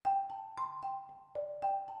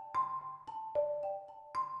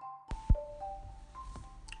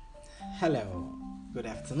Hello, good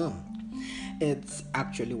afternoon. It's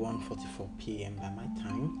actually 1:44 p.m. by my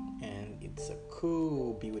time, and it's a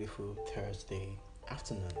cool, beautiful Thursday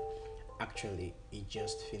afternoon. Actually, it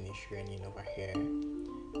just finished raining over here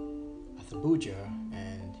at Abuja,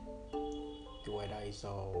 and the weather is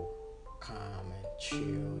all calm and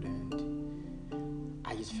chilled, and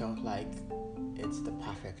I just felt like it's the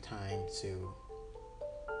perfect time to,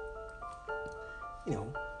 you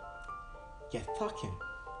know, get talking.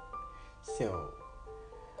 So,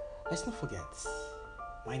 let's not forget,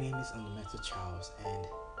 my name is Olumeto Charles, and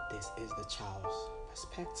this is the Charles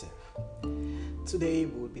Perspective. Today,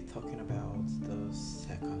 we'll be talking about the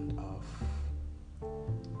second of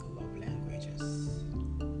the love languages.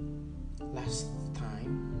 Last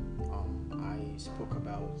time, I spoke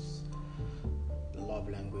about the love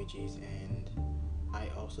languages, and I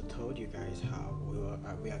also told you guys how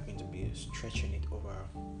we are going to be stretching it over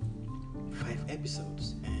 5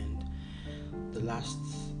 episodes. And the last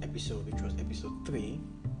episode, which was episode 3,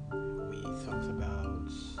 we talked about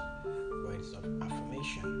words of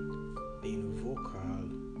affirmation, being vocal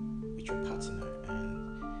with your partner,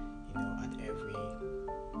 and at every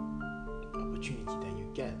opportunity that you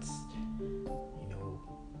get,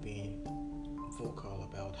 being vocal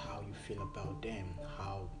about how you feel about them,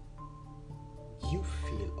 how you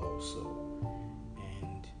feel also.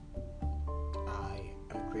 And I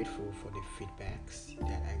am grateful for the feedbacks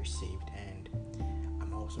that I received, and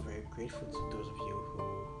I'm also very grateful to those of you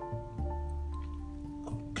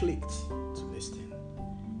who clicked to listen.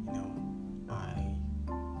 I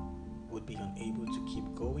would be unable to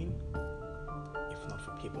keep going if not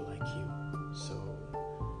for people like you. So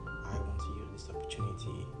I want to use this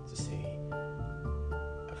opportunity to say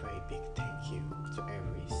a very big thank you to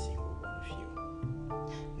every single one of you.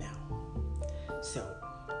 Now, so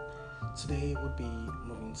today we'll be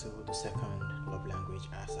moving to the second love language,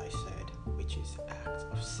 as I said, which is act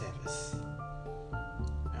of service.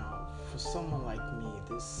 Now, for someone like me,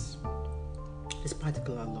 this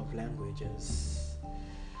particular love language is,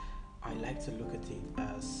 I like to look at it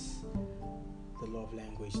as the love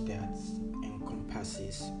language that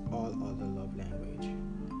encompasses all other love language.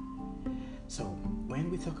 So, when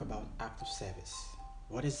we talk about act of service,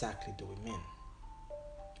 what exactly do we mean?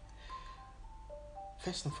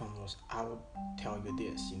 First and foremost, I would tell you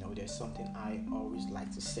this. There's something I always like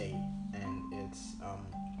to say, and it's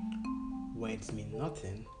words mean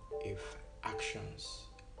nothing if actions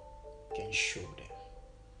can show them.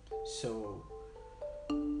 So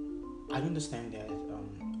I understand that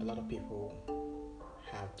a lot of people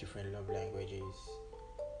have different love languages.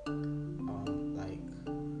 Like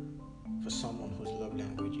for someone whose love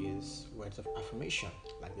language is words of affirmation,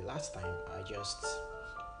 like the last time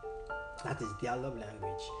that is their love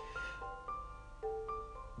language.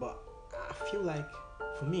 But I feel like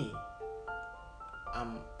for me,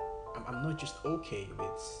 I'm not just okay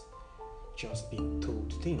with just being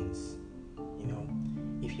told things.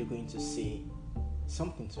 If you're going to say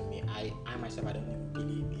something to me, I myself, I don't even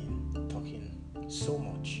believe in talking so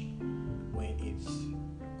much when it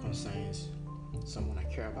concerns someone I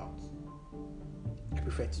care about. I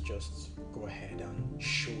prefer to just go ahead and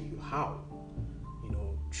show you how,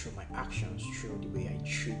 through my actions, through the way I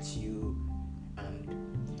treat you.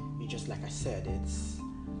 And just like I said, it's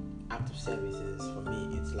act of services. For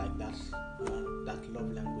me, it's like that love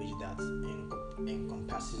language that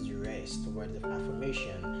encompasses the rest. Words of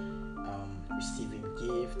affirmation, receiving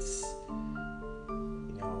gifts,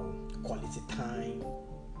 quality time.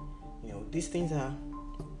 These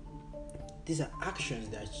are actions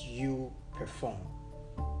that you perform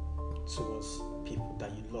towards people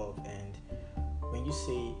that you love. And when you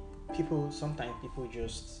say people, sometimes people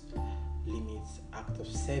just limit act of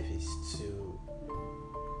service to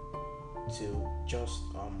just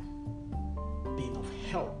being of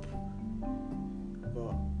help.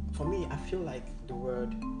 But for me, I feel like the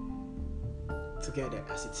word together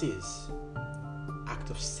as it is, act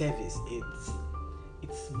of service,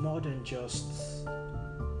 it's more than just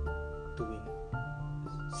doing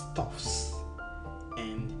stuffs.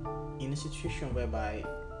 And in a situation whereby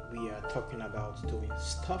we are talking about doing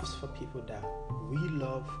stuffs for people that we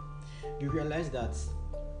love, you realize that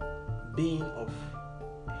being of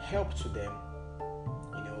help to them,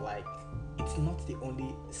 like it's not the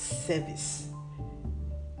only service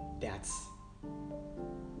that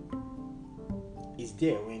is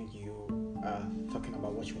there when you are talking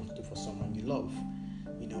about what you want to do for someone you love.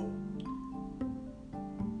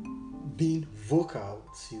 Being vocal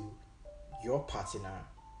to your partner,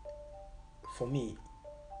 for me,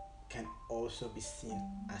 can also be seen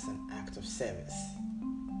as an act of service.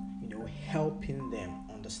 helping them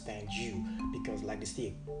understand you, because like they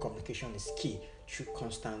say, communication is key. Through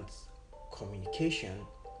constant communication,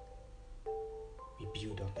 we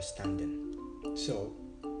build understanding. So,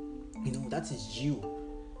 that is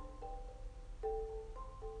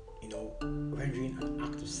rendering an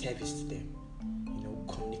act of service to them,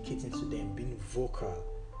 communicating to them, being vocal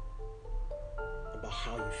about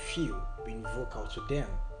how you feel, being vocal to them.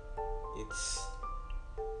 It's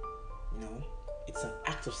it's an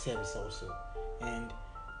act of service also. And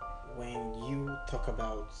when you talk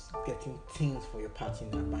about getting things for your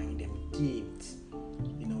partner, buying them gifts,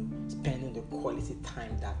 spending the quality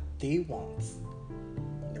time that they want,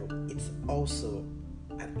 it's also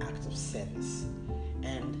an act of service.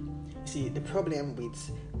 And you see, the problem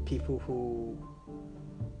with people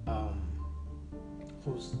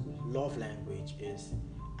whose love language is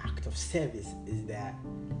act of service is that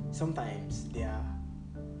sometimes they are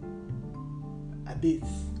a bit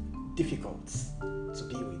difficult to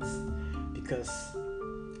be with, because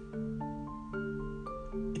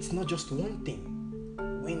it's not just one thing.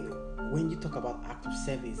 When you talk about act of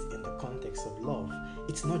service in the context of love,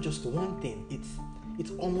 it's not just one thing.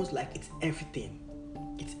 It's almost like it's everything.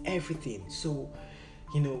 It's everything. So,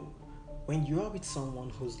 when you are with someone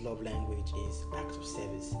whose love language is act of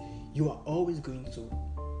service, you are always going to,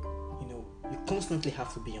 you constantly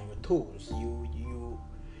have to be on your toes.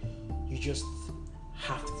 You just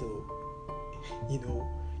have to, you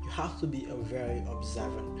have to be a very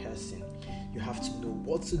observant person. You have to know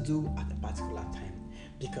what to do at a particular time,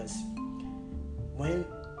 because when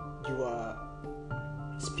you are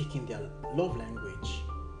speaking their love language,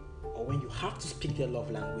 or when you have to speak their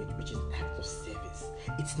love language, which is act of service,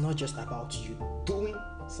 it's not just about you doing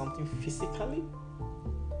something physically.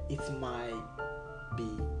 It might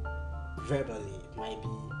be verbally, it might be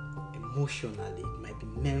emotionally, it might be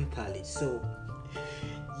mentally. So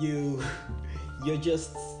you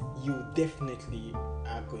definitely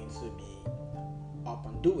are going to be up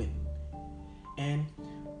and doing. And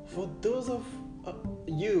for those of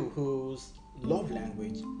you whose love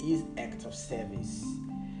language is act of service,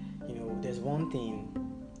 there's one thing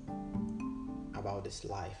about this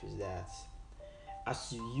life, is that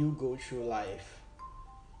as you go through life,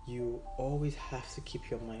 you always have to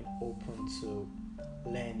keep your mind open to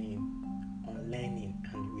learning, unlearning,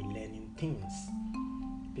 and relearning things,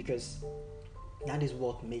 because that is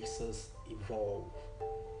what makes us evolve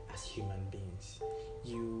as human beings.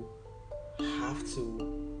 You have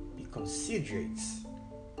to be considerate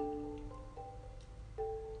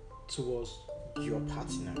towards your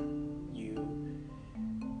partner.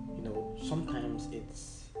 Sometimes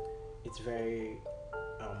it's very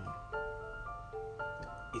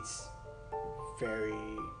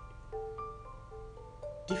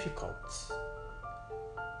difficult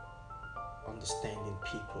understanding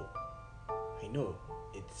people. I know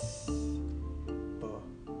but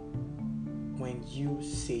when you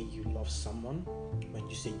say you love someone, when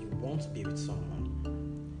you say you want to be with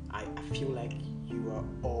someone, I feel like you are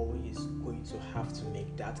always going to have to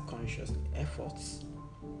make that conscious efforts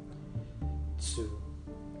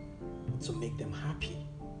to make them happy.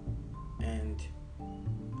 And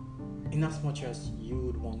in as much as you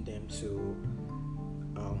would want them to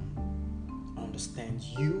understand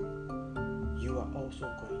you, you are also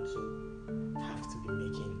going to have to be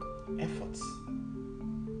making efforts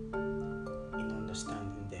in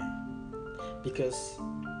understanding them. Because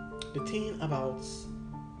the thing about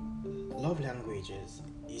love languages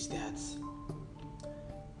is that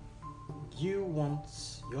you want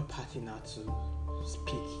your partner to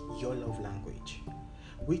speak your love language,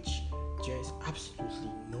 which there is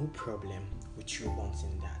absolutely no problem with you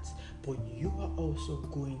wanting that. But you are also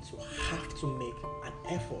going to have to make an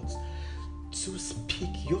effort to speak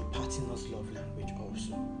your partner's love language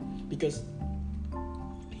also. Because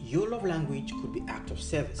your love language could be act of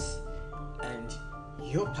service, and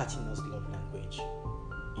your partner's love language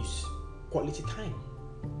is quality time,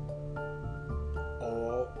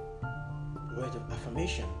 or word of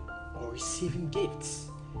affirmation, or receiving gifts.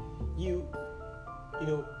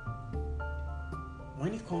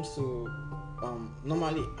 When it comes to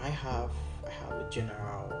normally I have a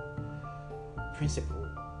general principle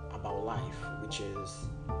about life, which is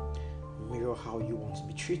mirror how you want to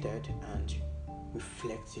be treated and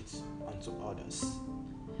reflect it onto others.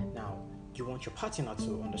 Now, you want your partner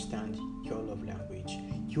to understand your love language,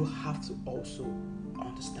 you have to also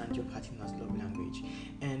understand your partner's love language.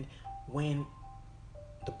 And when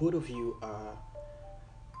the both of you are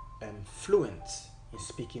fluent in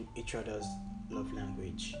speaking each other's love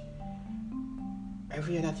language,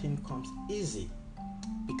 every other thing comes easy.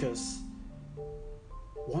 Because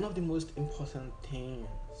one of the most important things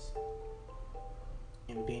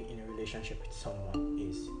in being in a relationship with someone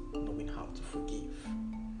is knowing how to forgive.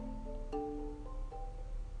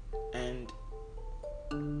 And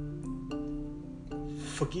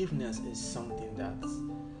forgiveness is something that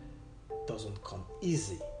doesn't come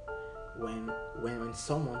easy. When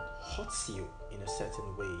someone hurts you in a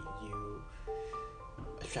certain way,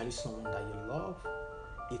 especially someone that you love,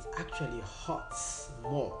 it actually hurts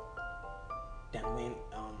more than when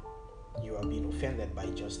you are being offended by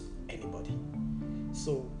just anybody.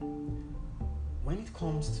 So when it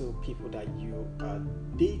comes to people that you are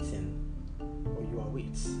dating or you are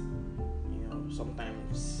with,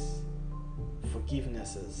 sometimes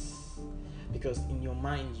forgiveness is because in your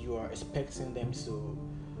mind you are expecting them to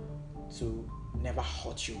never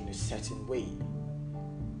hurt you in a certain way,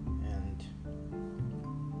 and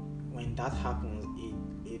when that happens,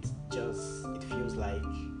 it feels like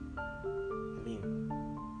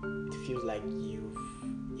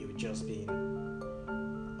you've just been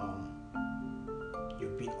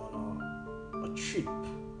you've been on a trip,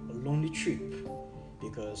 a lonely trip,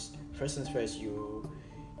 because first things first, you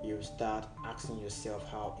start asking yourself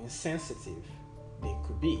how insensitive they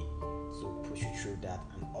could be to push you through that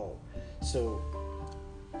and all. So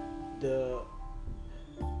the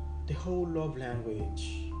whole love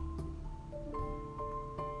language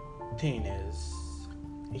thing is,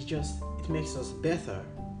 it makes us better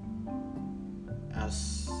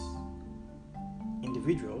as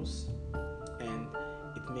individuals, and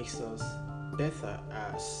it makes us better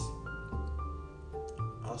as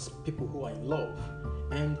people who are in love.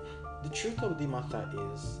 And the truth of the matter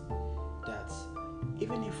is that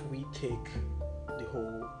even if we take the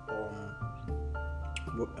whole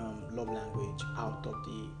love language out of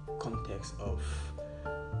the context of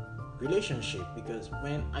relationship, because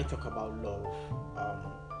when I talk about love,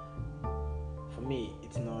 for me,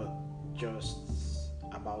 it's not just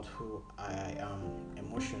about who I am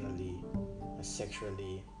emotionally and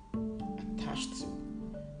sexually attached to.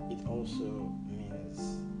 It also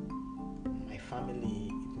means my family,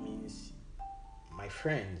 it means my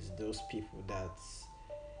friends, those people that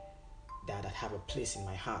have a place in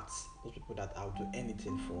my heart, those people that I'll do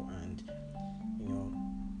anything for. And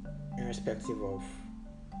irrespective of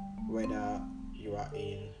whether you are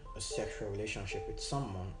in a sexual relationship with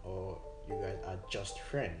someone or you guys are just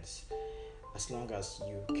friends, as long as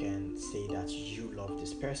you can say that you love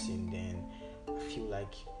this person, then I feel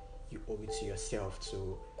like you owe it to yourself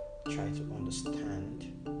to try to understand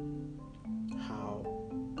how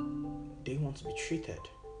they want to be treated.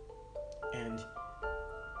 And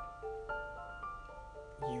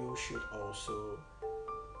you should also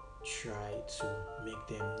try to make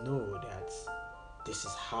them know that this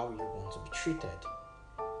is how you want to be treated.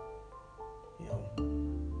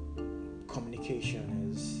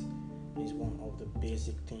 Communication is one of the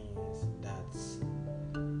basic things that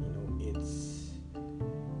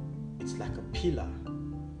it's like a pillar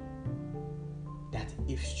that,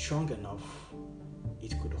 if strong enough,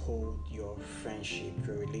 it could hold your friendship,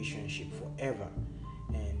 your relationship forever.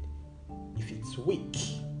 And if it's weak,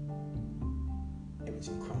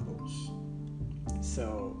 everything crumbles.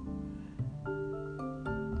 So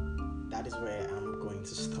that is where I'm going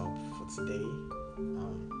to stop for today.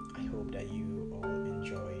 I hope that you all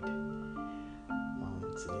enjoyed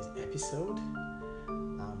today's episode.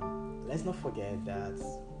 Let's not forget that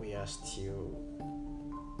we are still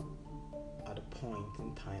at a point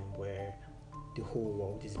in time where the whole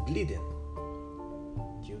world is bleeding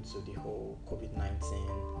due to the whole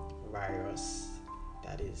COVID-19 virus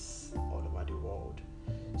that is all over the world.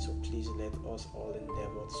 So please let us all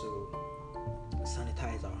endeavor to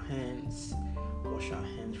sanitize our hands, wash our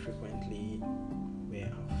hands frequently,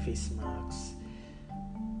 wear our face masks,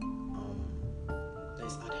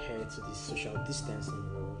 let's adhere to the social distancing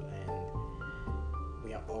rule, and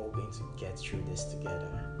we are all going to get through this together.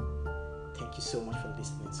 Thank you so much for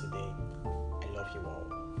listening today. I love you all.